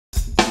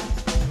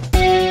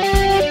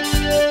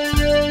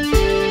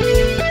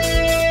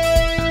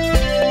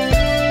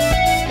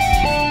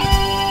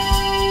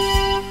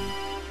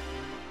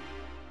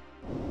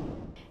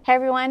Hey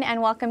everyone,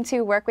 and welcome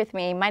to Work With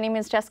Me. My name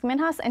is Jessica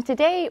Minhas, and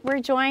today we're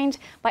joined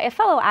by a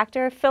fellow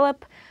actor,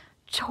 Phillip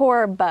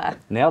Chorba.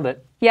 Nailed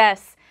it.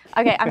 Yes.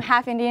 Okay, I'm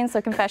half Indian,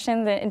 so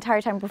confession, the entire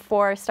time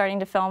before starting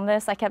to film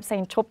this, I kept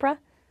saying Chopra,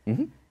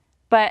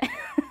 but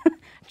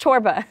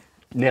Chorba.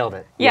 Nailed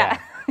it. Yeah.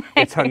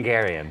 It's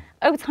Hungarian.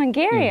 Oh, it's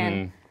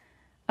Hungarian.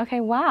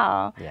 Okay,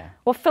 wow. Yeah.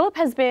 Well, Phillip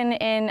has been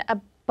in a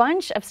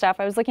bunch of stuff.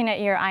 I was looking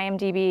at your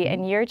IMDb,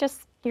 and you're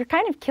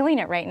kind of killing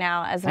it right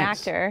now as an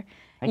actor. Thank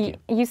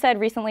you. You said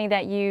recently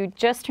that you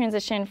just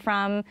transitioned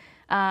from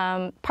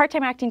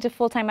part-time acting to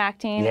full-time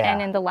acting, and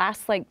in the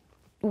last, like,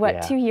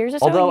 what, 2 years or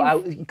so?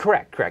 Although,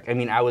 correct. I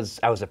mean, I was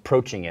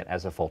approaching it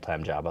as a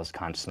full-time job. I was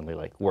constantly,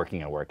 like,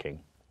 working.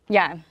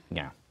 Yeah.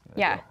 Yeah.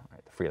 Yeah.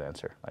 The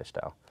freelancer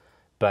lifestyle.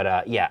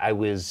 But, yeah, I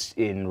was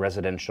in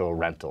residential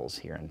rentals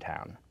here in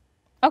town.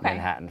 Okay.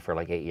 Manhattan for,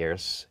 like, 8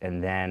 years.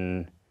 And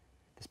then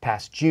this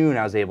past June,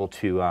 I was able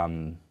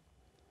to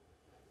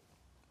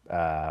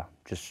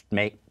just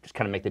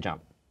kind of make the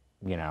jump.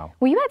 You know.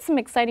 Well, you had some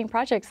exciting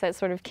projects that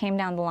sort of came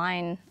down the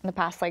line in the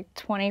past, like,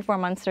 24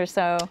 months or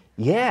so.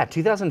 Yeah,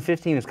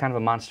 2015 was kind of a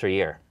monster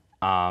year.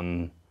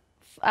 Silver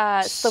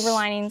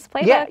Linings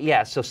Playbook?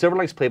 Yeah. So Silver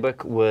Linings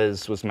Playbook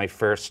was my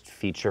first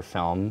feature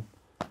film.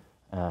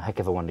 Heck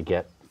of a one to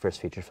get, first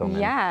feature film.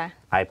 Yeah.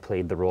 I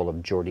played the role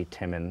of Jordy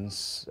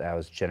Timmons. I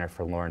was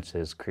Jennifer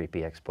Lawrence's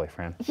creepy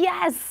ex-boyfriend.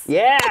 Yes!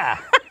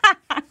 Yeah!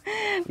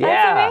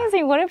 That's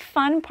amazing. What a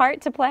fun part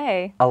to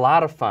play. A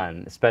lot of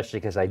fun, especially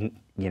because I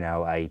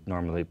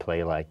normally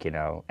play, like,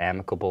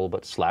 amicable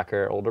but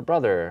slacker older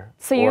brother.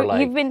 So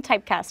you've been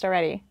typecast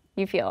already,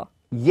 you feel?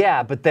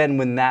 Yeah, but then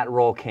when that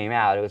role came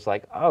out, it was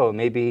like, oh,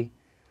 maybe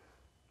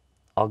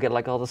I'll get,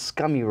 like, all the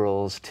scummy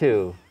roles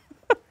too.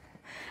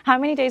 How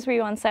many days were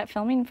you on set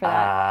filming for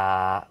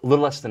that? A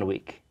little less than a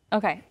week.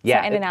 Okay.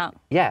 Yeah. So in and out.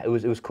 Yeah, it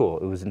was cool.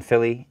 It was in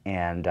Philly,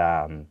 and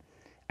I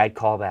had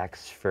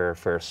callbacks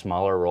for a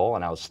smaller role,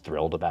 and I was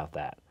thrilled about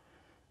that.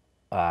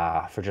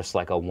 For just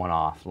like a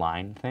one-off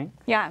line thing.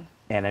 Yeah.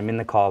 And I'm in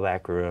the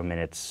callback room, and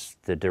it's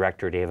the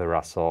director, David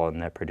Russell, and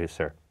the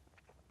producer.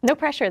 No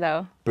pressure,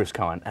 though. Bruce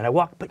Cohen. And I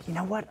walk, but you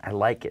know what? I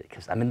like it,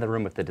 because I'm in the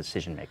room with the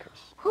decision makers.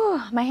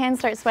 Whew, my hands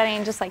start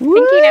sweating just, like, thinking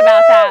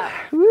about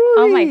that.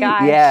 Oh, my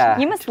gosh. Yeah.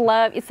 You must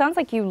love, it sounds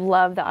like you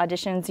love the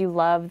auditions. You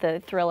love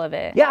the thrill of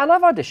it. Yeah, I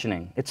love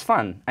auditioning. It's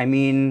fun. I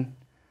mean,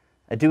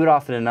 I do it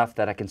often enough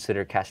that I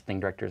consider casting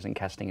directors and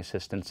casting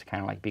assistants to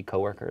kind of, like, be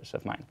coworkers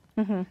of mine.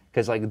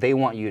 Because, like, they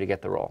want you to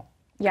get the role.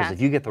 Yeah. Because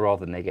if you get the role,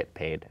 then they get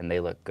paid, and they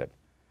look good.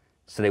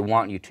 So they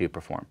want you to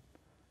perform.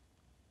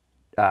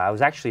 I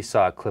actually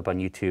saw a clip on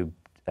YouTube.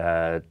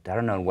 I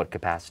don't know in what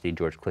capacity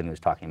George Clooney was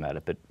talking about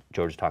it, but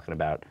George was talking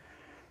about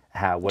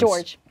how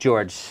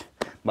George,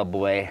 my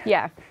boy.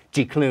 Yeah.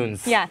 G. Clooney.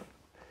 Yeah.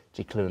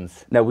 G. Clooney.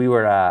 No, we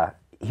were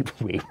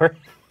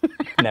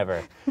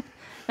never.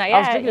 Not I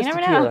was yet. drinking You this never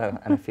tequila, know.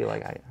 and I feel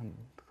like I'm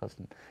close.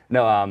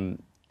 No,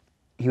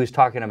 he was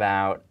talking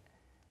about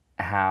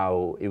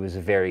how it was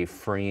a very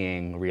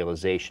freeing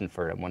realization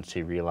for him once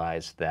he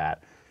realized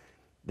that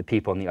the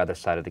people on the other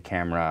side of the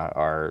camera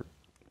are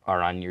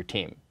on your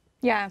team.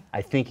 Yeah.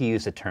 I think he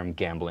used the term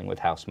gambling with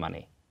house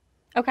money.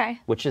 Okay.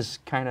 Which is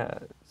kind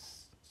of,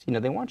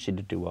 they want you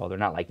to do well. They're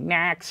not like,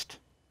 next.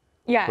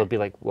 Yeah. They'll be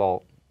like,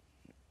 well,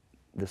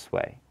 this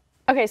way.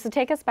 Okay, so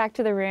take us back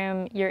to the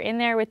room. You're in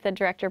there with the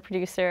director,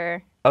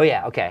 producer. Oh,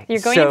 yeah, okay. You're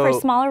going in for a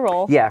smaller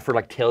role. Yeah, for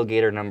like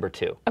Tailgater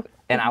 #2. Okay.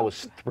 And I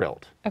was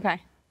thrilled. Okay.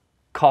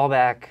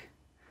 Callback,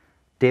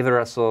 David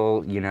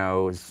Russell,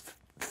 his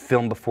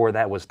film before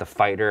that was The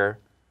Fighter.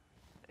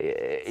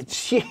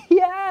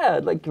 Yeah,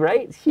 like,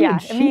 right?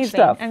 Huge, huge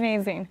stuff.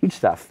 Amazing. Huge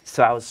stuff.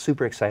 So I was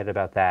super excited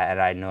about that, and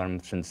I'd known him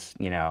since,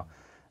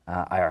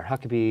 I.R.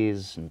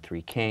 Huckabees and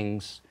Three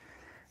Kings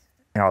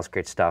and all this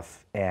great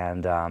stuff.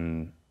 And,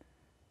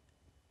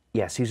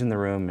 yeah, so he's in the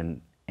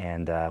room,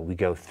 and we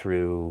go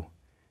through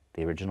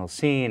the original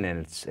scene, and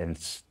it's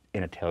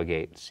in a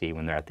tailgate scene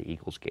when they're at the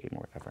Eagles game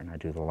or whatever, and I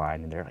do the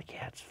line, and they're like,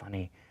 yeah, it's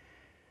funny.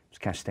 I'm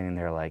just kind of standing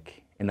there,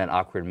 like, in that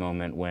awkward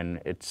moment when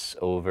it's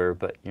over,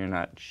 but you're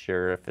not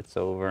sure if it's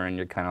over, and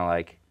you're kind of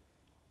like,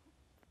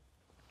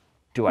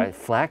 do I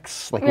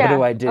flex? Like, what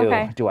do I do?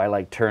 Okay. Do I,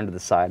 like, turn to the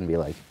side and be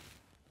like,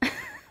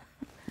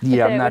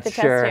 yeah, I'm not sure.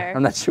 gesture.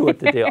 I'm not sure what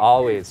to do.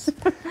 Always.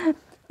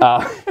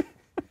 Always.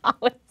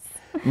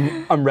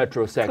 I'm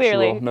retrosexual.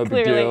 Clearly, no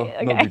big deal.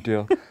 okay. No big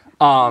deal.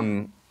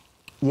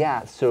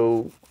 Yeah,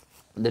 so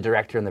the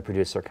director and the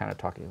producer are kind of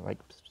talking, like,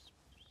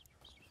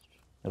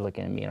 they're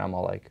looking at me, and I'm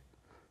all like,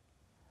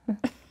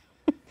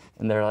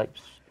 and they're like,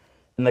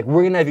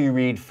 we're going to have you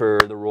read for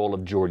the role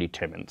of Jordy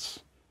Timmons.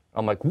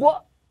 I'm like,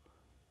 what?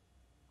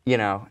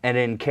 And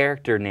in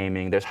character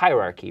naming, there's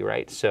hierarchy,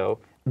 right? So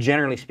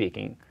generally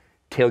speaking,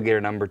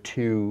 Tailgater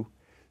 #2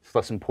 is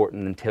less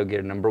important than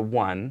Tailgater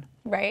 #1.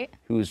 Right.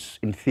 Who's,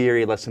 in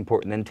theory, less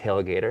important than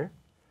Tailgater.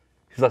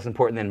 Who's less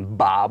important than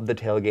Bob the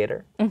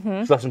Tailgater.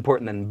 Who's less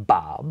important than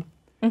Bob.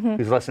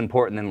 Who's less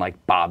important than,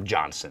 like, Bob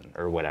Johnson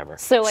or whatever.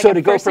 So, like,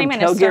 to go from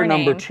Tailgater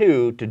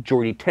 #2 to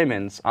Jordy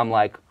Timmons, I'm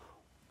like,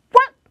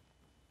 what?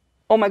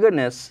 Oh my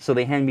goodness. So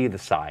they hand me the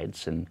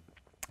sides, and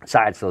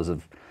Sides, those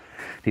of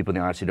people in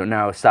the arts who don't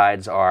know,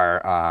 sides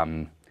are,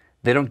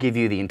 they don't give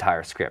you the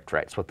entire script,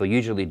 right? So what they'll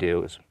usually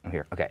do is,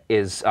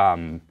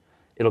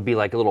 it'll be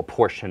like a little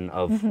portion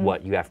of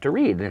what you have to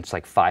read, and it's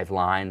like 5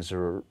 lines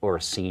or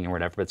a scene or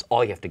whatever, but it's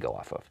all you have to go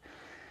off of.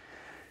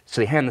 So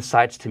they hand the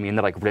sides to me, and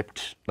they're like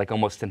ripped like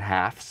almost in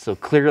half. So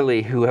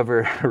clearly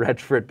whoever read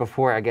for it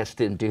before, I guess,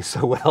 didn't do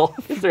so well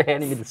because they're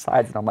handing me the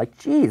sides, and I'm like,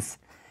 geez.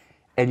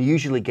 And you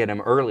usually get them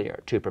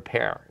earlier to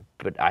prepare,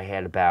 but I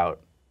had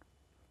about,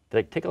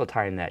 like, take all the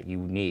time that you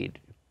need,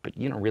 but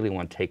you don't really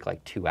want to take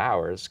like 2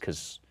 hours,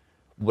 because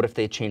what if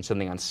they change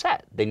something on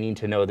set? They need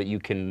to know that you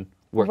can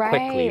work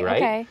quickly, right?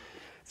 Okay.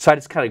 So I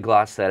just kind of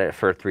glossed at it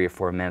for 3 or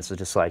 4 minutes. It's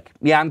just like,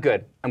 yeah, I'm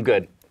good. I'm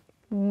good.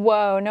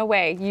 Whoa, no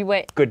way. You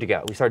wait. Good to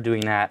go. We started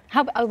doing that.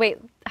 Wait,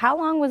 how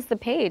long was the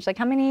page? Like,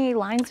 how many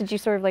lines did you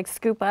sort of like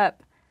scoop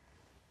up?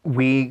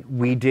 We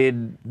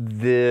did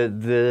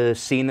the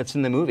scene that's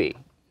in the movie.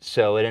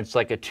 So it's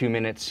like a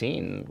 2-minute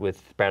scene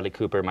with Bradley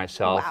Cooper,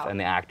 myself, and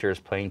the actors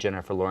playing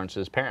Jennifer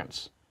Lawrence's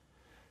parents.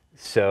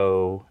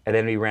 So, and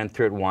then we ran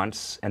through it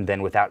once, and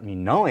then without me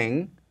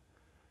knowing,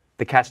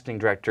 the casting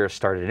director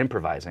started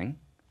improvising.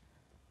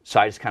 So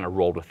I just kind of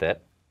rolled with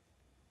it.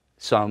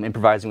 So I'm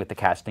improvising with the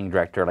casting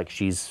director, like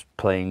she's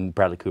playing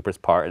Bradley Cooper's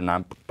part, and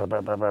I'm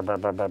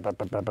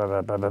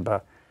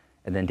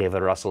and then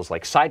David Russell's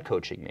like side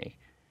coaching me.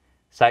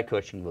 Side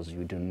coaching, those of you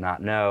who do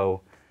not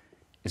know,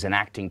 is an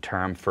acting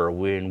term for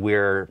when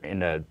we're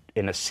in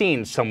a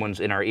scene, someone's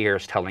in our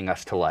ears telling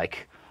us to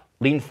like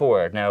lean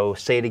forward, now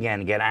say it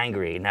again, get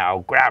angry,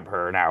 now grab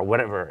her, now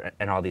whatever,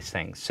 and all these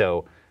things.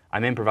 So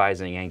I'm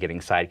improvising and getting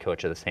side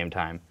coach at the same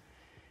time.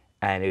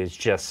 And it was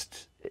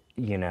just,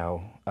 you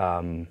know,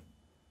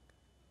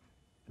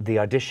 the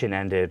audition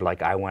ended,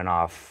 like I went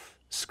off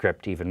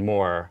script even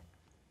more,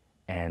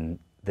 and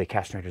the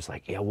casting director's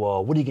like, yeah,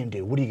 well, what are you gonna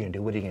do? What are you gonna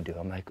do? What are you gonna do?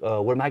 I'm like,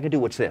 what am I gonna do?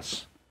 What's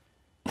this?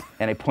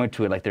 And I point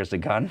to it like there's a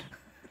gun.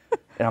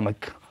 And I'm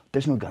like,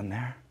 there's no gun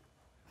there.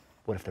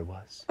 What if there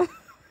was?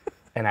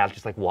 And I'll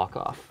just like walk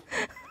off.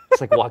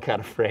 Just like walk out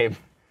of frame.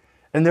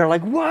 And they're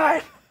like,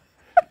 what?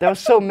 That was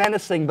so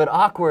menacing but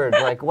awkward.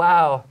 Like,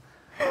 wow.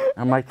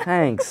 I'm like,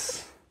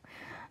 thanks.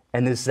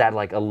 And this is at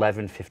like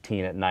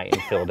 11:15 at night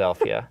in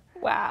Philadelphia.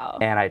 Wow.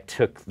 And I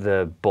took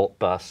the Bolt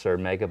bus or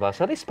Mega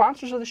bus. Are they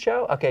sponsors of the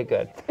show? Okay,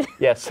 good.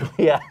 Yes,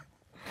 yeah.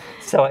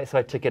 So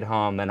I took it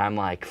home, and I'm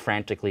like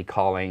frantically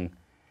calling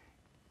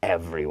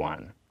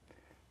everyone.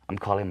 I'm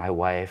calling my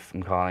wife.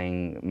 I'm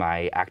calling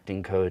my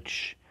acting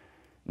coach,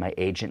 my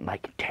agent.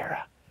 Like,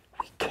 Tara,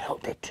 we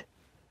killed it.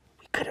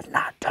 We could have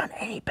not done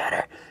any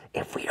better.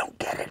 If we don't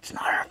get it, it's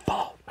not our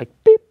fault. Like,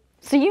 beep.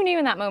 So you knew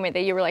in that moment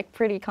that you were like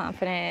pretty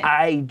confident.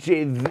 I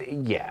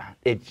did, yeah.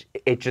 It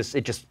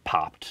just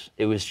popped.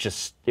 It was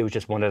just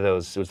one of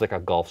those. It was like a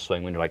golf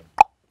swing when you're like.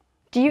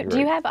 Do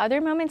you have other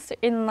moments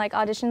in like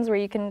auditions where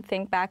you can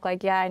think back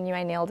like, yeah, I knew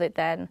I nailed it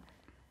then,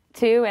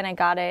 too, and I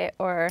got it,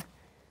 or?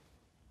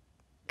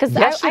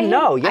 Yes and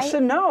no. Yes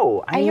and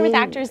no. I hear with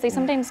actors, they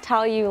sometimes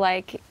tell you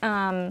like,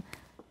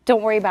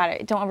 don't worry about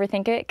it, don't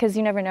overthink it, because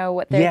you never know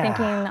what they're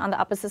thinking on the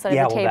opposite side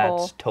of the table. Yeah, well,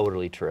 that's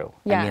totally true.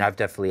 Yeah. I mean, I've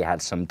definitely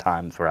had some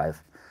times where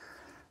I've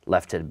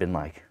left it and been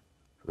like,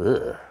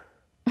 ugh.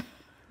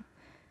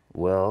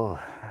 Well,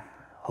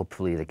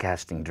 hopefully the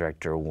casting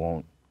director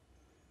won't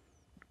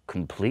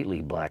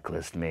completely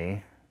blacklist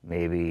me.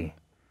 Maybe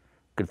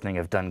good thing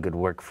I've done good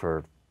work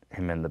for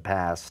him in the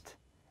past.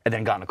 And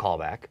then gotten a call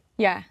back.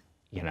 Yeah.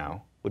 You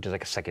know, which is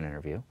like a second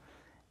interview.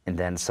 And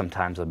then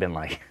sometimes I've been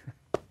like,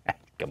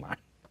 come on,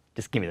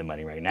 just give me the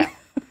money right now.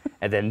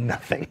 And then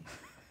nothing.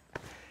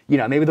 You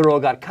know, maybe the role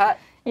got cut.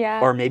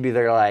 Yeah. Or maybe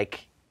they're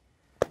like,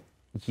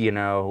 you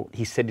know,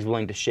 he said he's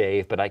willing to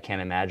shave, but I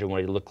can't imagine what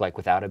he looked like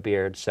without a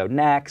beard. So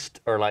next,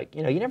 or like,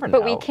 you know, you never know.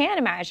 But we can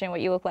imagine what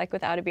you look like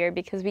without a beard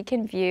because we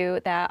can view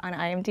that on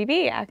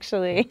IMDb,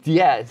 actually.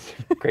 Yeah, it's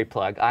a great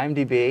plug.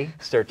 IMDb,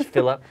 search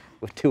Phillip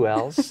with 2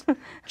 L's,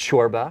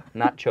 Chorba,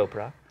 not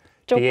Chopra.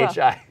 Phillip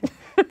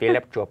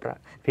Chorba,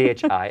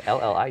 Phillip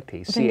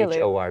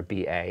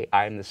Chorba.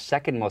 I'm the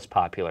second most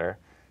popular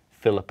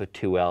Phillip with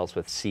 2 L's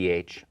with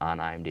CH on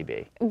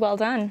IMDb. Well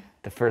done.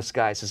 The first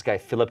guy is this guy,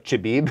 Phillip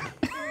Chabib,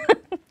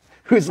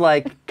 who's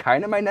like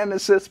kind of my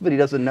nemesis, but he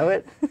doesn't know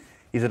it.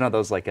 He's in one of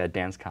those like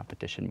dance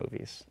competition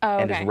movies. Oh,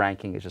 okay. And his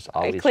ranking is just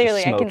always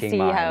clearly, just smoking I can see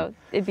mine. how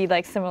it'd be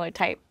like similar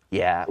type.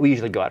 Yeah, we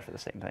usually go out for the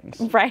same things.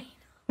 Right.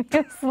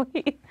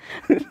 Obviously.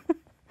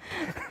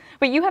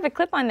 But you have a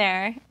clip on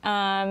there,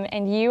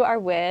 and you are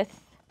with,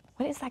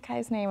 what is that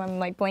guy's name? I'm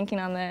like blanking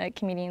on the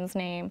comedian's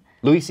name.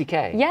 Louis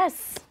C.K.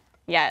 Yes.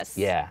 Yes.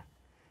 Yeah.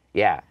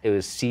 Yeah. It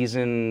was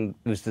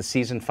the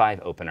season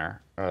 5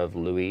 opener of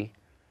Louis.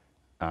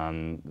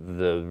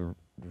 The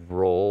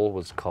role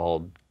was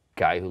called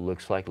Guy Who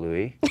Looks Like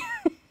Louis.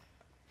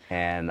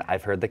 And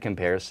I've heard the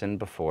comparison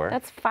before.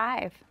 That's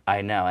 5.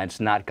 I know, and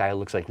it's not Guy Who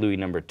Looks Like Louis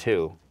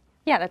 #2.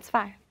 Yeah, that's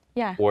 5.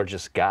 Yeah. Or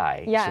just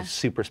Guy. Yeah. So it's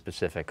super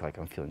specific, like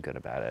I'm feeling good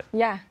about it.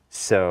 Yeah.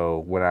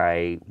 So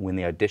when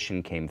the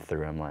audition came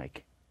through, I'm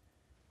like,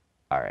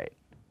 all right,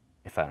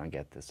 if I don't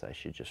get this, I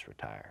should just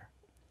retire.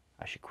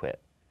 I should quit.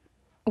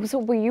 So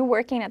were you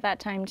working at that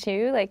time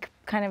too, like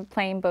kind of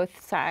playing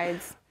both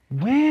sides?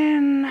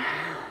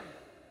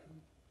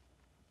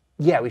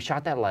 Yeah, we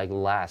shot that like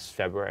last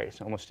February,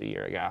 so almost a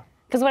year ago.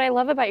 Because what I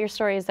love about your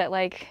story is that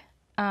like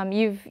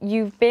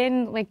you've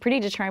been like pretty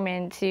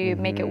determined to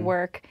make it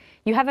work.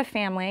 You have a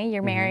family.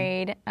 You're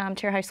married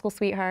to your high school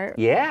sweetheart.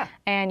 Yeah.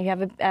 And you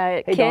have a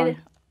Hey, kid,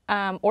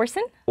 Dawn.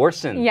 Orson.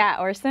 Orson. Yeah,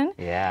 Orson.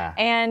 Yeah.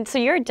 And so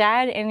you're a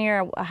dad and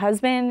you're a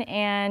husband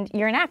and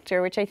you're an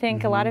actor, which I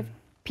think a lot of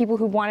people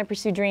who want to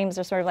pursue dreams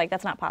are sort of like,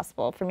 that's not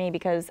possible for me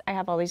because I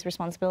have all these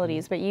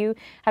responsibilities. But you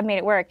have made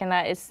it work, and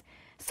that is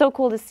so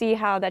cool to see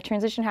how that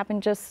transition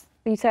happened just,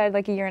 you said,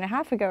 like a year and a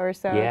half ago or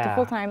so to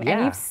full time,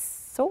 and you've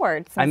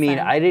soared since I mean,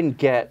 then. I didn't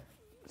get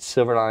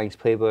Silver Linings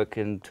Playbook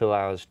until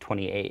I was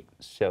 28,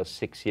 so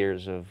 6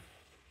 years of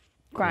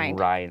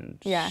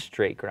grind,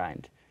 straight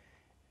grind.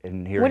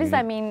 And here what does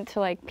that mean to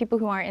like people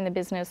who aren't in the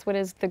business? What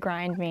does the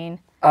grind mean?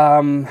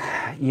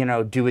 You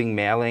know, doing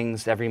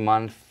mailings every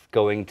month,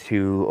 going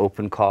to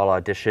open call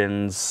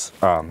auditions.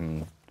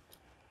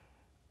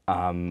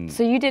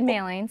 So you did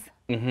mailings.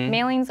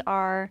 Mailings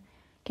are,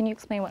 can you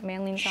explain what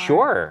mailings are?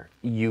 Sure.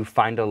 You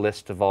find a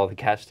list of all the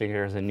casting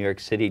directors in New York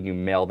City and you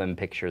mail them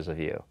pictures of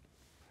you.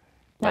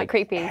 Not like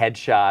creepy.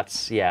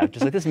 Headshots, yeah.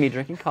 Just like this is me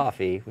drinking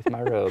coffee with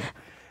my robe.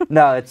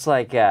 No, it's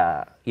like,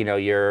 you know,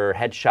 your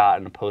headshot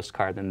and a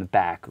postcard in the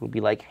back would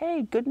be like,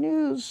 hey, good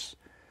news.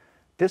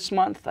 This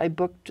month I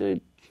booked a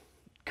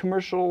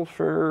commercial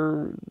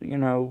for, you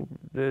know,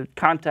 the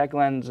contact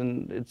lens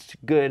and it's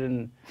good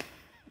and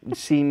you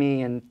see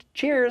me and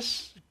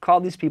cheers, call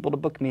these people to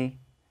book me.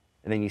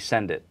 And then you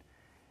send it.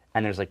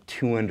 And there's like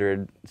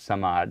 200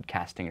 some odd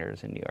casting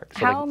directors in New York.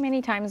 So How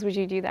many times would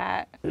you do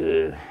that?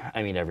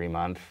 I mean, every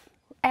month.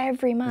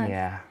 Every month?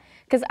 Yeah.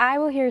 Because I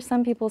will hear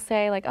some people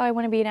say like, oh, I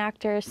want to be an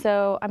actor,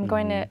 so I'm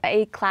going to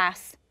a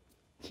class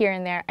here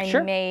and there. I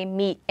may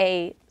meet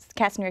a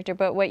casting director,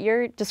 but what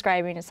you're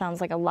describing, it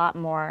sounds like a lot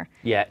more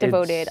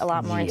devoted, a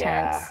lot more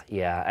intense.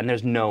 Yeah, and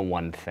there's no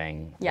one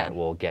thing that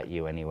will get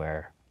you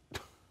anywhere.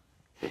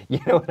 You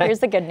know what Here's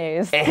the good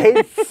news.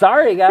 Hey,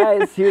 sorry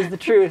guys, here's the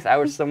truth. I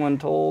wish someone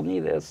told me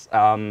this.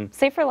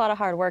 Save for a lot of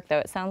hard work, though.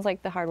 It sounds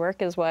like the hard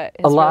work is what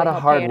is a lot really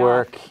of hard pay it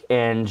work off.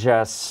 and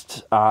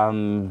just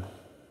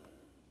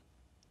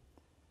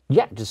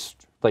yeah,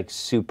 just like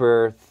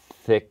super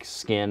thick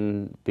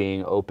skin,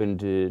 being open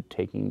to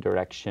taking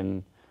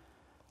direction.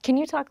 Can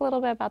you talk a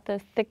little bit about the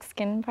thick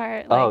skin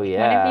part? Like, Oh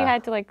yeah. When have you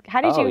had to like? How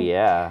did you? Oh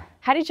yeah.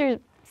 How did your?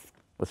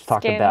 Let's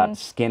talk about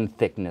skin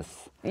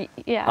thickness.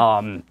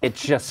 Yeah. It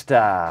just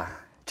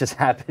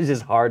happens,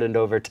 just hardened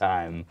over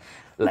time,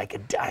 like a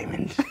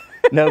diamond.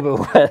 No,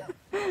 but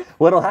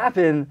what'll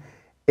happen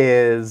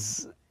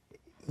is,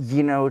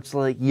 you know, it's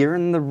like you're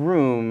in the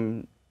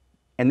room,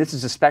 and this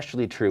is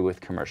especially true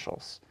with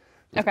commercials.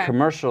 With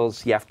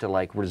commercials, you have to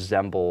like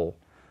resemble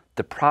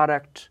the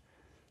product,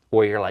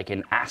 or you're like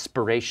an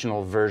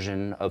aspirational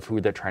version of who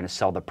they're trying to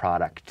sell the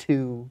product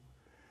to,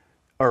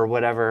 or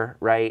whatever,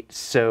 right?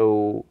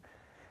 So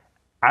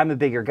I'm a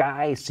bigger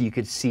guy, so you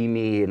could see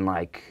me in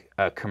like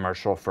a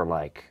commercial for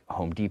like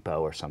Home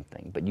Depot or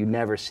something, but you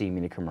never see me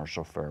in a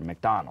commercial for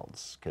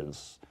McDonald's,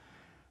 because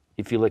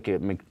if you look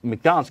at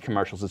McDonald's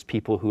commercials, it's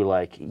people who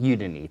like, you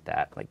didn't eat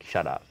that, like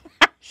shut up,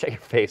 shut your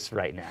face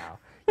right now.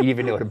 You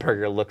even know what a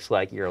burger looks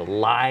like. You're a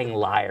lying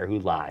liar who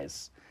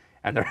lies.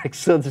 And they're like,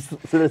 so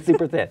they're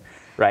super thin,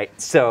 right?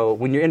 So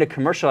when you're in a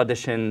commercial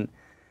audition,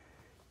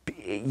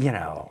 you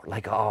know,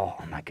 like, oh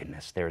my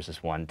goodness, there's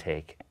this one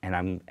take, and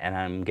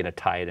I'm gonna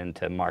tie it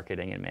into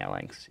marketing and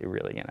mailings. You're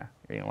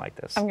gonna like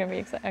this. I'm gonna be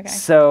excited. Okay.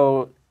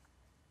 So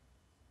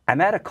I'm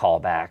at a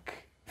callback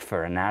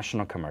for a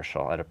national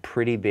commercial at a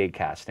pretty big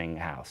casting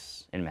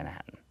house in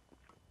Manhattan,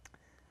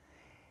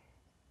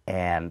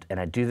 and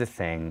I do the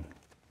thing.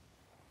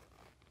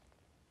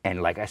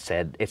 And like I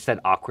said, it's that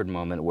awkward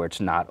moment where it's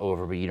not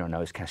over, but you don't know.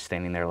 He's kind of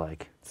standing there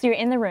like. So you're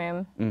in the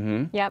room.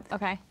 Mm-hmm. Yep.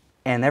 Okay.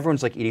 And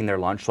everyone's like eating their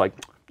lunch, like,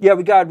 yeah,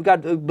 we got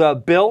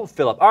Bill,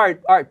 Phillip. All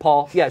right,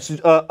 Paul. Yeah,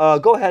 so,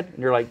 go ahead. And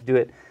you're like, do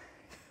it.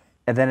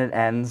 And then it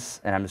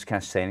ends, and I'm just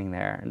kind of standing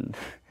there, and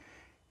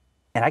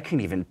I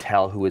couldn't even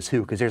tell who was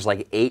who because there's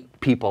like 8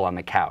 people on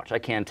the couch. I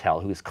can't tell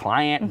who's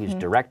client, who's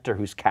director,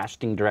 who's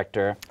casting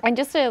director. And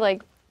just to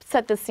like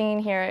set the scene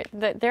here,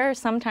 there are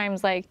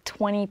sometimes like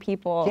 20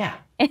 people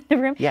in the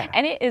room,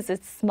 and it is a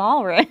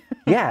small room.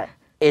 Yeah,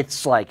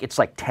 it's like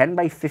 10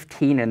 by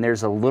 15, and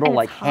there's a little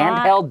like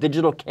handheld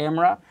digital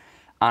camera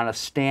on a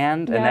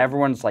stand, and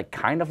everyone's like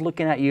kind of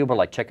looking at you, but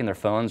like checking their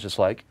phones, just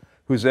like,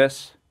 who's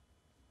this?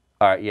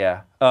 All right,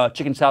 yeah,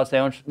 chicken salad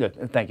sandwich. Yeah,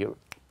 thank you.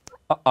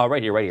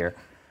 Right here.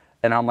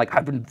 And I'm like,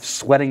 I've been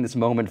sweating this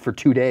moment for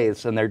 2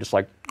 days, and they're just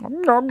like,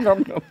 nom,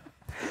 nom, nom.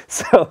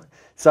 So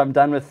I'm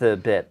done with the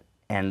bit.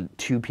 And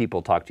 2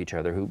 people talk to each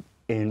other who,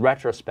 in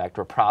retrospect,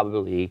 were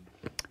probably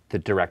the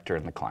director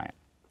and the client.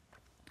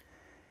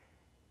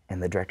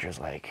 And the director's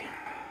like,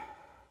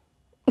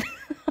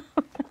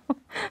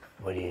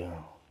 what do you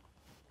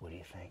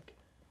think?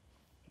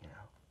 You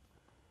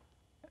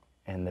know?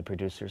 And the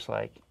producer's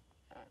like,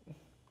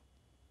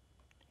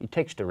 he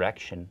takes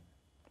direction.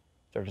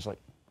 They're just like,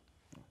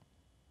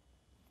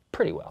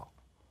 pretty well.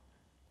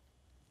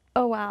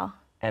 Oh, wow.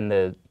 And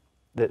the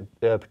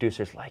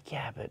producer's like,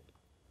 yeah, but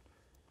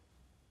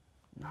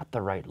not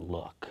the right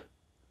look.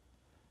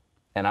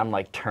 And I'm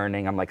like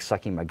turning, I'm like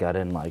sucking my gut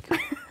in, like,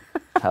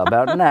 how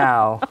about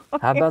now?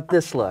 How about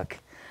this look?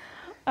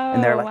 Oh,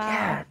 and they're like, wow.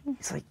 yeah.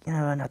 He's like, you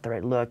know, not the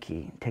right look.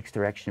 He takes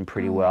direction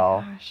pretty Oh,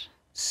 well. my gosh.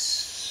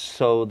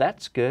 So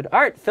that's good. All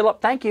right,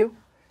 Philip, thank you.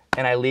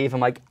 And I leave. I'm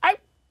like,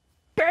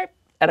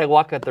 and I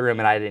walk out the room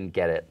and I didn't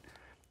get it.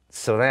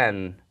 So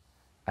then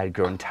I'd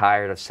grown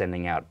tired of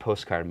sending out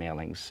postcard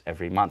mailings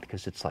every month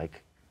because it's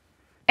like,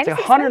 And it's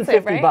it's $150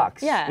 expensive, right?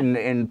 Yeah.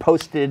 in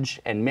postage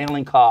and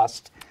mailing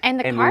cost And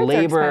the cards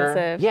labor. are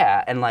expensive.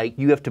 Yeah, and like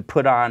you have to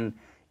put on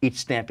each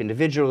stamp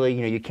individually.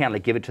 You know, you can't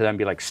like give it to them and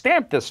be like,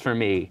 stamp this for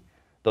me.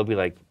 They'll be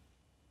like,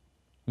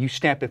 you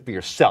stamp it for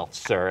yourself,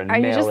 sir, and Are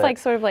mail you just it. like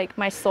sort of like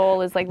my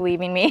soul is like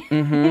leaving me?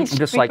 I'm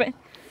just like.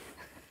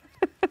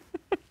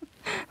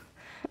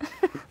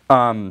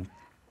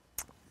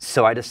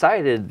 So I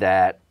decided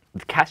that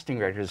the casting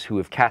directors who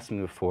have cast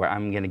me before,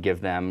 I'm gonna give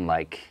them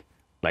like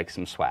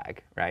some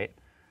swag, right?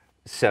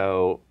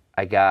 So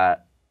I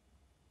got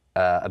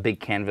a big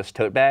canvas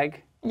tote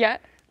bag Yeah.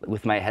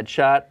 with my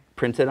headshot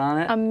printed on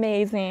it,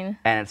 Amazing.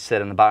 and it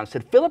said on the bottom, it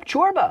said Phillip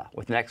Chorba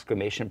with an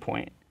exclamation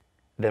point.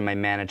 Then my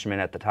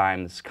management at the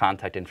time's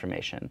contact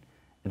information,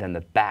 and then the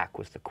back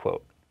was the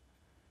quote.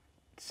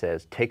 It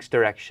says, takes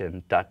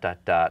direction, ...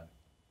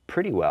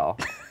 pretty well,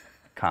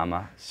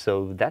 comma,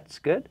 so that's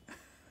good.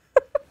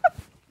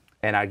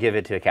 And I'd give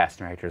it to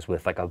casting directors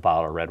with like a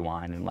bottle of red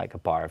wine and like a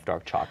bar of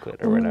dark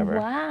chocolate or whatever.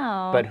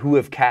 Wow. But who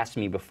have cast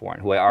me before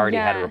and who I already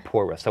had a Yeah.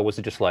 rapport with. So I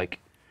wasn't just like,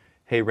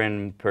 hey,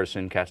 random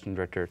person, casting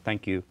director,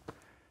 thank you.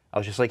 I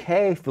was just like,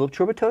 hey, Phillip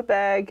Chorba tote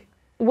bag.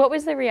 What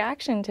was the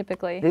reaction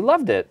typically? They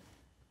loved it.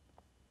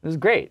 It was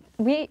great.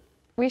 We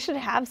should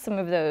have some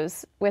of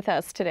those with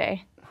us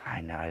today.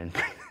 I know. I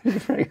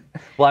didn't.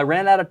 Well, I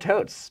ran out of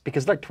totes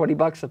because they're like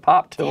 $20 a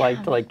pop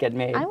to get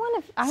made.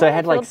 So I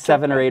had like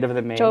 7 or 8 of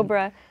them made.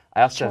 Chorba.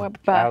 I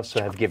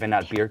also have given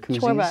out beer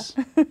koozies.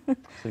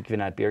 So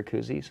given out beer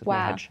koozies with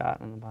my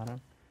headshot on the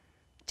bottom.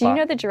 Do you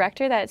know the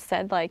director that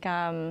said like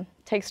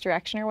takes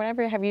direction or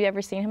whatever? Have you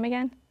ever seen him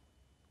again?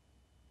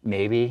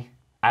 Maybe.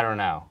 I don't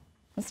know.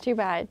 That's too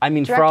bad. I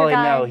mean, Director for all I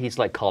guy, know, he's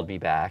like called me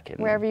back. And,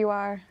 wherever you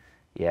are.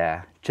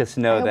 Yeah. Just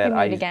know hope that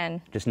we meet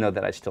again. Just know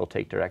that I still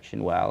take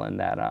direction well and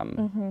that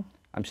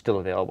I'm still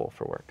available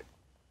for work.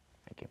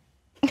 Thank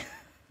you.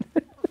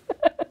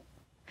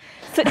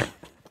 So,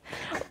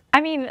 I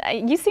mean,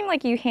 you seem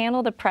like you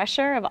handle the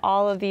pressure of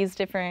all of these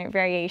different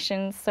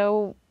variations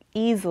so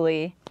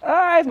easily.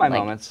 I have my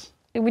moments.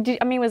 I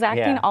mean, was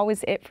acting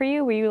always it for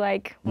you? Were you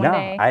like one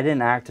day? No, I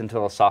didn't act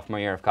until sophomore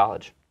year of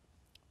college.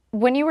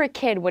 When you were a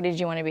kid, what did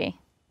you want to be?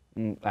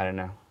 I don't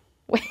know.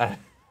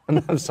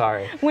 I'm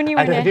sorry. When you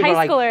were a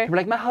high schooler. People were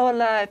like, my whole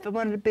life I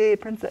wanted to be a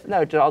princess.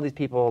 No, to all these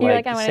people You're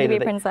like I wanted say to be a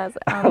that princess.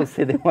 Oh,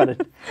 say they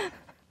wanted.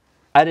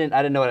 I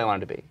didn't know what I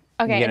wanted to be.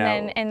 Okay, you know?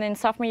 and then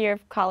sophomore year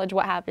of college,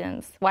 what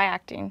happens? Why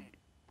acting?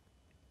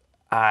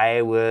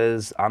 I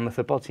was on the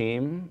football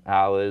team.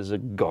 I was a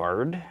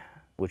guard,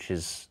 which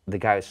is the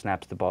guy who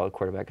snaps the ball. The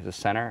quarterback is a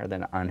center, and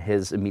then on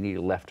his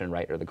immediate left and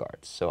right are the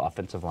guards. So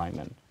offensive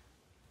linemen.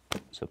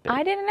 So big.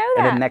 I didn't know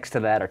that. And then next to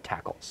that are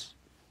tackles.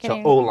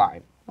 Getting- So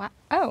O-line. Wow.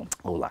 Oh.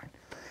 O-line.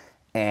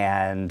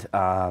 And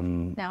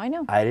Now I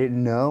know. I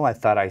didn't know. I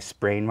thought I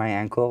sprained my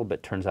ankle,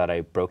 but turns out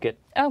I broke it.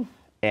 Oh.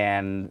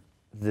 And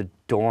the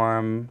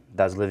dorm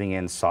that I was living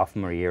in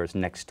sophomore year was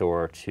next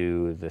door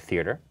to the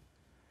theater.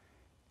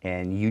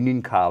 And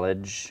Union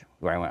College,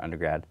 where I went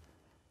undergrad,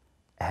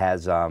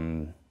 has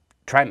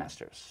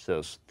trimesters. So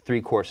it's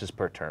 3 courses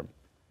per term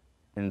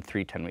in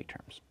 3 10-week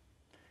terms.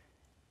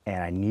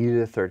 And I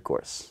needed a 3rd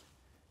course.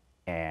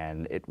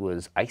 And it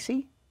was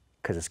icy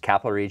because it's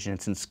Capital Region.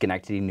 It's in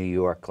Schenectady, New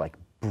York, like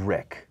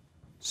brick,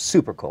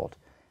 super cold.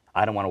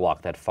 I don't want to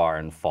walk that far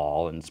and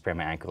fall and sprain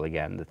my ankle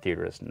again. The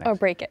theater is next. Or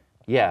break it.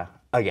 Yeah,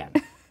 again,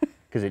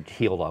 because it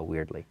healed all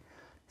weirdly.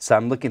 So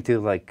I'm looking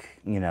through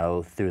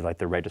through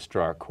the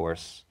registrar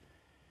course,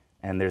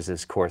 and there's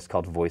this course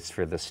called Voice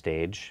for the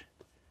Stage,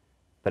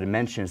 but it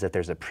mentions that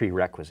there's a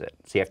prerequisite.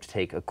 So you have to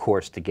take a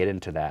course to get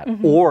into that,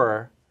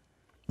 or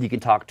you can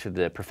talk to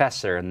the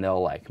professor and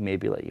they'll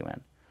maybe let you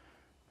in.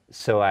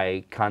 So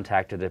I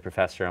contacted the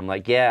professor. I'm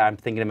like, yeah, I'm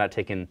thinking about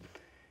taking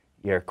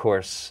your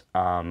course.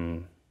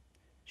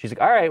 She's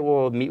like, all right,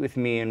 well, meet with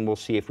me and we'll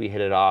see if we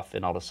hit it off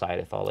and I'll decide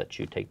if I'll let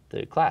you take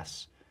the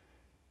class.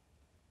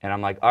 And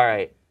I'm like, all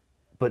right,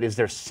 but is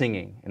there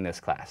singing in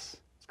this class?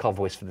 It's called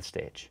Voice for the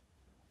Stage.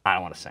 I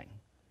don't want to sing.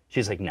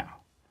 She's like, no.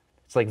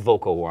 It's like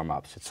vocal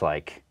warm-ups. It's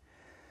like,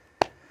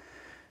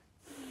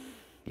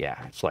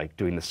 yeah, it's like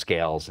doing the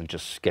scales and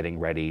just getting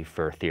ready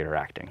for theater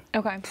acting.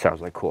 Okay. So I was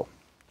like, cool.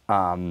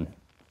 So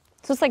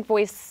it's like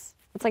voice.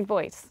 It's like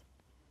voice.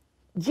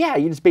 Yeah,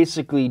 you're just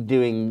basically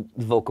doing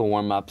vocal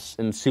warm-ups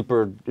and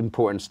super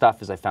important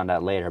stuff, as I found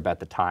out later. But at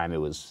the time, it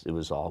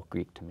was all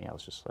Greek to me. I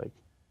was just like,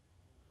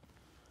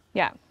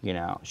 yeah.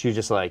 She was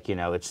just like,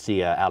 it's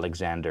the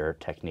Alexander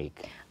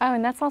technique. Oh,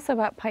 and that's also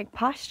about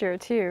posture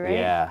too, right?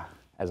 Yeah,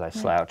 as I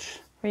slouch.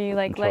 Where you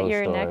like let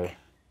your neck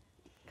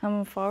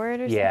come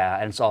forward or something? Yeah,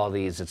 and it's all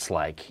these. It's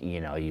like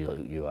you know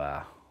you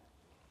I'm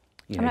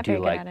not do very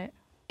like good at it.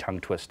 tongue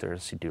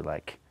twisters. You do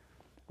like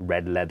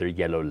red leather,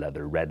 yellow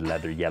leather, red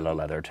leather, yellow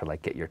leather to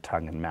like get your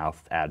tongue and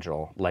mouth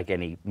agile, like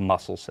any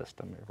muscle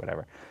system or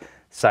whatever.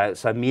 So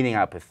I'm meeting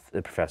up with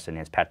the professor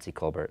named Patsy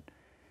Colbert,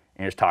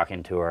 and I was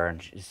talking to her,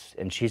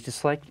 and she's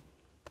just like,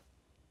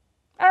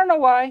 I don't know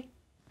why,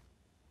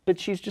 but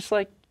she's just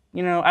like,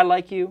 you know, I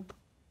like you,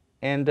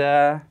 and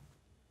yeah,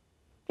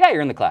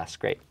 you're in the class,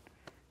 great.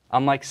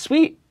 I'm like,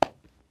 sweet,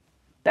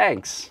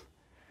 thanks.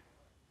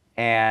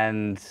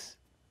 And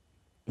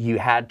you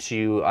had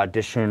to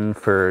audition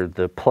for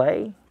the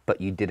play, but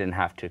you didn't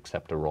have to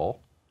accept a role.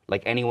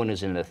 Like anyone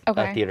who's in a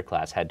theater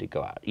class had to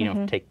go out. You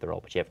don't take the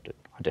role, but you have to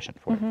audition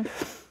for it.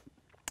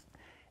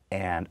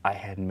 And I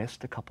had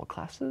missed a couple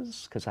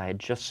classes because I had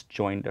just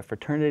joined a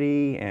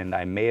fraternity, and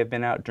I may have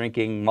been out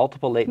drinking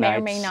multiple late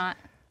nights. May or may not.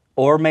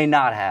 Or may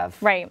not have.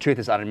 Right. Truth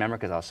is, I don't remember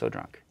because I was so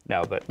drunk.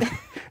 No, but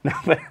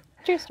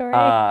True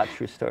story.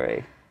 True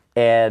story.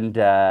 And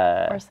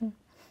Orson.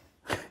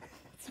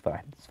 it's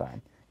fine. It's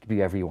fine. You can be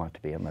whoever you want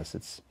to be, unless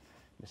it's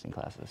missing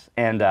classes.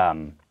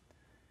 And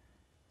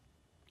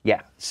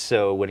yeah.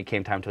 So when it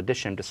came time to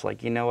audition, I'm just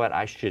like, you know what?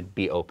 I should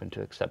be open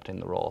to accepting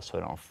the role, so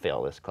I don't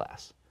fail this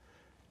class.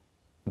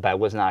 But I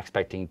was not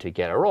expecting to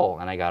get a role,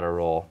 and I got a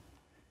role,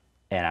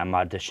 and I'm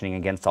auditioning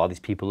against all these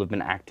people who've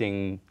been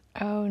acting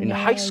in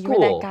high school. You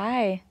were that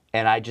guy.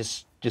 And I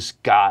just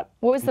got.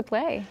 What was the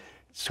play?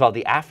 It's called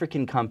The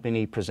African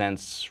Company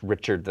Presents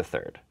Richard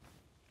III.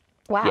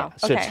 Wow. Yeah,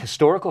 so it's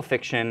historical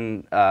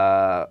fiction,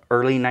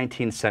 early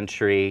 19th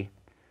century.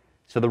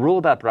 So the rule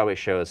about Broadway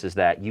shows is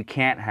that you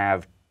can't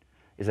have,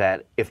 is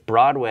that if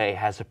Broadway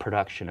has a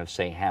production of,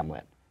 say,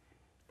 Hamlet,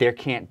 there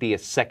can't be a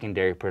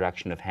secondary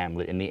production of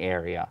Hamlet in the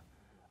area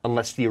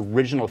unless the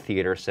original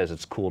theater says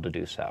it's cool to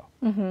do so,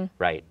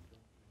 right?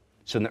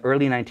 So in the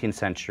early 19th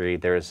century,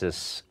 there was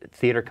this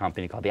theater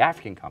company called the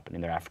African Company,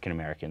 and they're African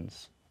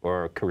Americans,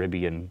 or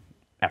Caribbean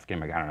African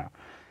American, I don't know.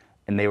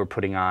 And they were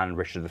putting on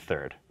Richard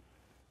III.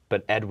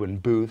 But Edwin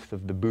Booth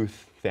of the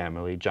Booth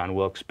family, John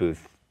Wilkes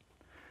Booth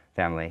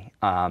family,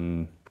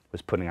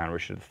 was putting on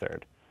Richard III.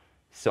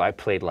 So I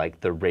played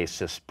like the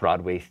racist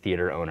Broadway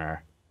theater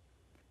owner.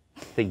 I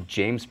think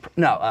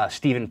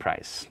Stephen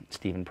Price.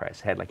 Stephen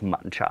Price had like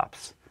mutton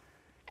chops.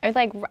 I was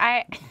like,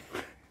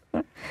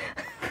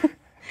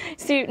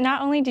 So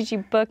not only did you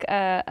book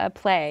a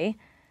play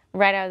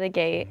right out of the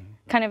gate,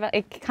 kind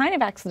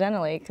of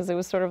accidentally, because it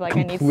was sort of like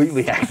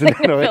completely I need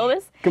something to fill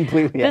this.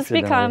 Completely this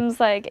accidentally. becomes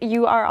like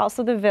you are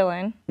also the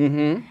villain,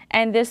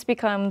 and this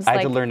becomes I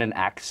like had to learn an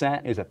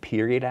accent. It was a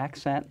period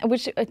accent,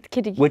 which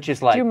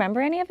is like. Do you remember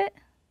any of it?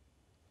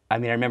 I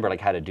mean, I remember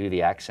like how to do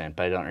the accent,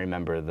 but I don't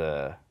remember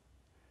the.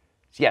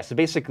 Yeah, so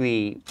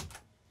basically,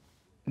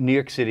 New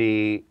York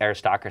City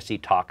aristocracy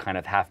talk kind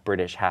of half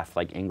British, half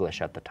like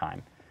English at the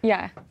time.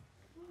 Yeah.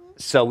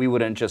 So we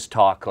wouldn't just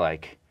talk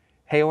like,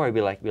 hey, or we'd be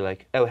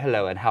like, oh,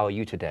 hello, and how are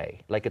you today?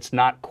 Like, it's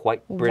not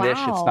quite British,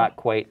 it's not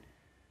quite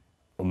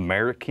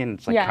American,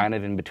 it's like kind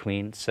of in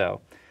between,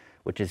 so,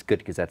 which is good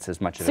because that's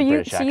as much of a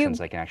British accent as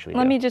I can actually do.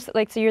 Let me just,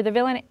 like, so you're the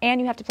villain, and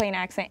you have to play an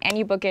accent, and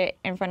you book it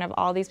in front of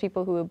all these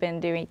people who have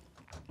been doing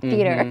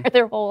theater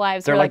their whole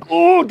lives. They're like,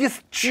 oh,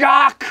 this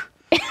jock!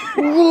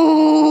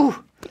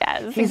 Ooh!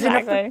 Yes, he's in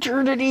a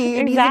fraternity,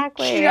 and he's a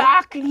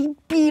jock, and he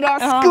beat our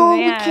Oh, school,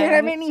 we man. can't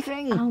have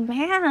anything. Oh,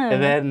 man.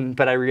 And then,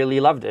 but I really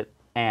loved it,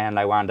 and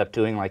I wound up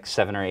doing like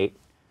 7 or 8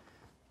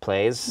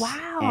 plays.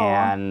 Wow.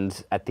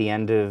 And at the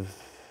end of...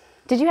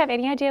 Did you have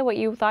any idea what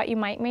you thought you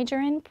might major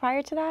in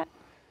prior to that?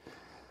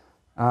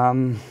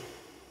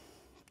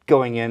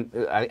 Going in,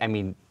 I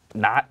mean,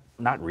 not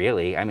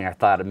really. I mean, I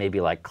thought of maybe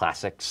like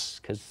classics,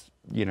 because,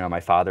 you know, my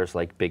father's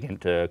like big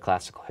into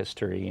classical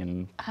history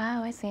and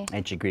Oh, I see.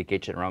 ancient Greek,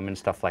 ancient Roman,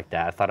 stuff like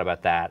that. I thought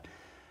about that.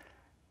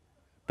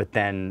 But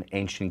then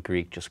ancient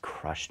Greek just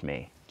crushed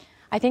me.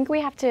 I think we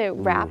have to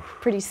wrap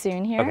pretty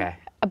soon here. Okay.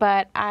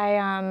 But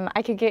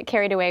I could get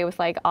carried away with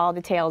like all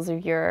the tales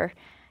of your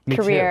Me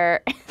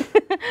career.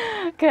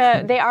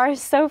 They are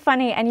so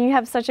funny, and you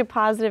have such a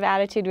positive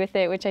attitude with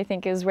it, which I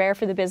think is rare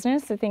for the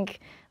business. I think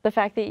the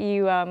fact that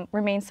you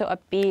remain so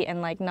upbeat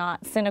and like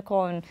not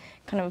cynical and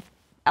kind of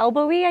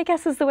elbowy, I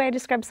guess is the way I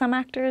describe some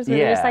actors. Where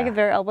they're just like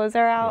their elbows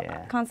are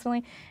out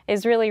constantly,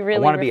 is really,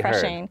 really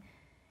refreshing.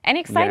 And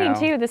exciting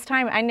too this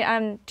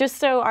time. Just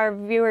so our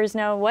viewers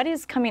know, what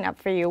is coming up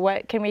for you?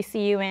 What can we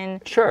see you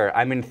in? Sure,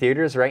 I'm in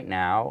theaters right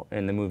now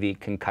in the movie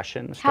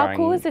Concussion. How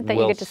cool is it that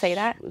you get to say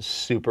that?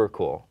 Super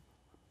cool.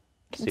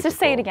 Just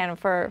say it again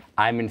for...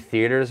 I'm in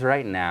theaters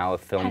right now, a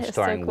film That is so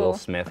starring cool. Will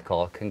Smith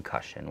called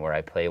Concussion, where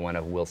I play one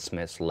of Will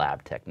Smith's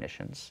lab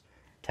technicians.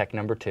 Tech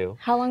number 2.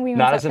 How long were you on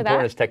Not set as for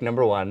important that? as tech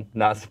number 1,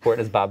 not as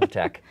important as Bob the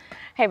Tech.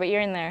 Hey, but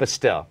you're in there. But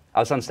still, I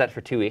was on set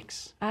for 2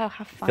 weeks. Oh,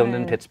 how fun. Filmed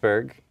in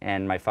Pittsburgh,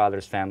 and my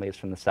father's family is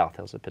from the South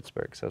Hills of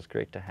Pittsburgh, so it was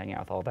great to hang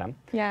out with all of them.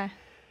 Yeah.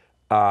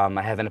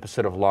 I have an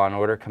episode of Law &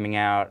 Order coming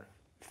out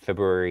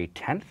February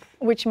 10th.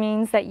 Which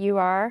means that you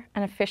are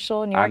an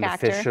official New York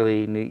actor. I'm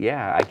officially,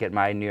 I get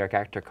my New York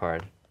actor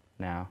card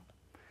now.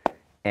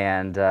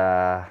 And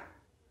yeah,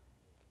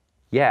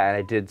 and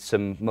I did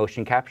some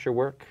motion capture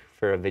work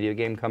for a video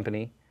game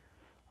company.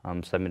 So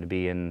I'm going to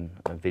be in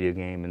a video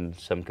game in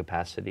some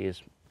capacity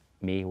as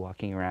me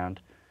walking around.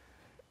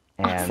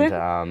 And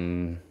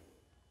Awesome.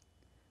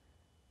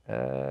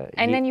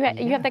 And then you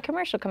have that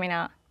commercial coming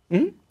out.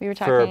 Mm-hmm. We were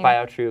talking for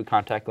BioTrue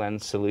contact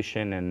lens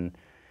solution, and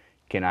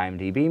you can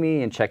IMDb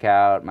me and check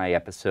out my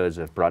episodes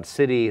of Broad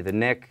City, The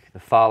Nick, The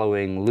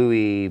Following,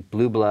 Louie,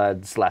 Blue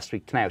Bloods, Last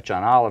Week Tonight with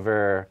John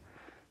Oliver,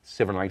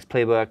 Silver Linings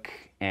Playbook,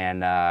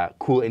 and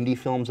cool indie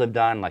films I've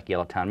done like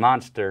Yellowtown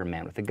Monster,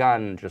 Man with a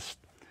Gun, just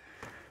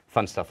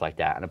fun stuff like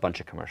that, and a bunch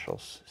of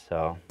commercials.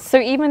 So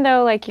even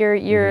though like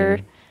you're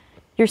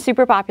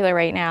super popular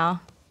right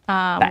now.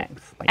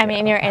 Thanks. I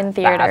mean, you're in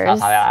theaters.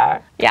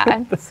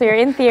 Yeah, so you're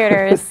in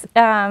theaters.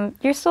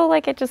 You're still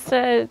like you're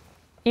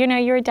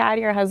a dad,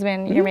 you're a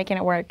husband, you're making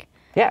it work.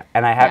 Yeah,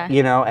 and I have,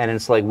 and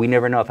it's like we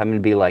never know if I'm going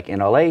to be like in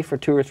LA for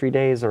 2 or 3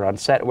 days or on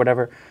set or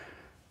whatever.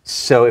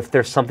 So if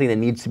there's something that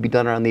needs to be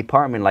done around the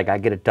apartment, like I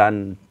get it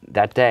done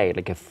that day.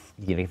 Like if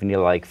you need to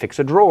like fix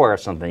a drawer or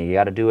something, you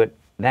got to do it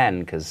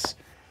then, because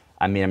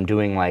I mean I'm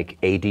doing like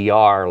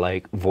ADR,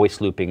 like voice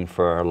looping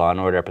for a Law and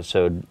Order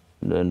episode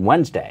on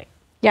Wednesday.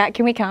 Yeah,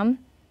 can we come?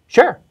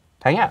 Sure,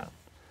 hang out.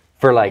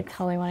 For like, I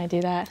totally want to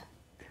do that.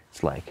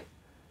 It's like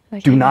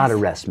do not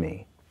arrest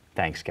me.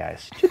 Thanks,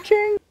 guys.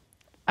 Cha-ching.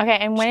 Okay,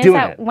 and when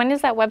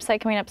is that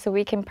website coming up so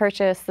we can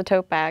purchase the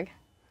tote bag?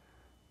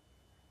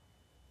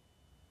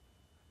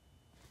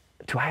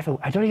 I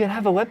don't even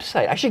have a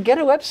website. I should get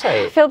a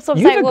website. Philip's website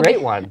You have a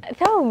great one.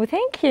 Oh,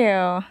 thank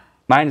you.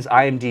 Mine is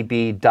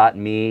imdb.me/Phillip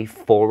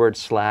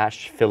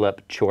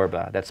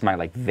Chorba. That's my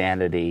like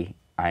vanity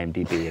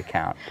IMDb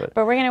account.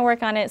 But we're going to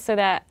work on it so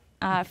that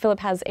Philip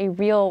has a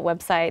real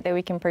website that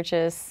we can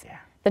purchase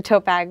the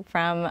tote bag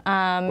from.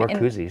 Or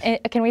koozies.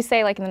 Can we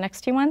say like in the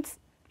next 2 months?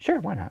 Sure,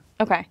 why not?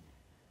 Okay.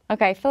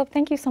 Okay, Philip,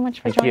 thank you so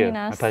much for joining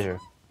us. My pleasure.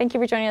 Thank you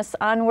for joining us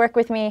on Work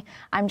With Me.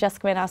 I'm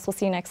Jessica Manas. We'll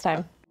see you next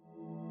time.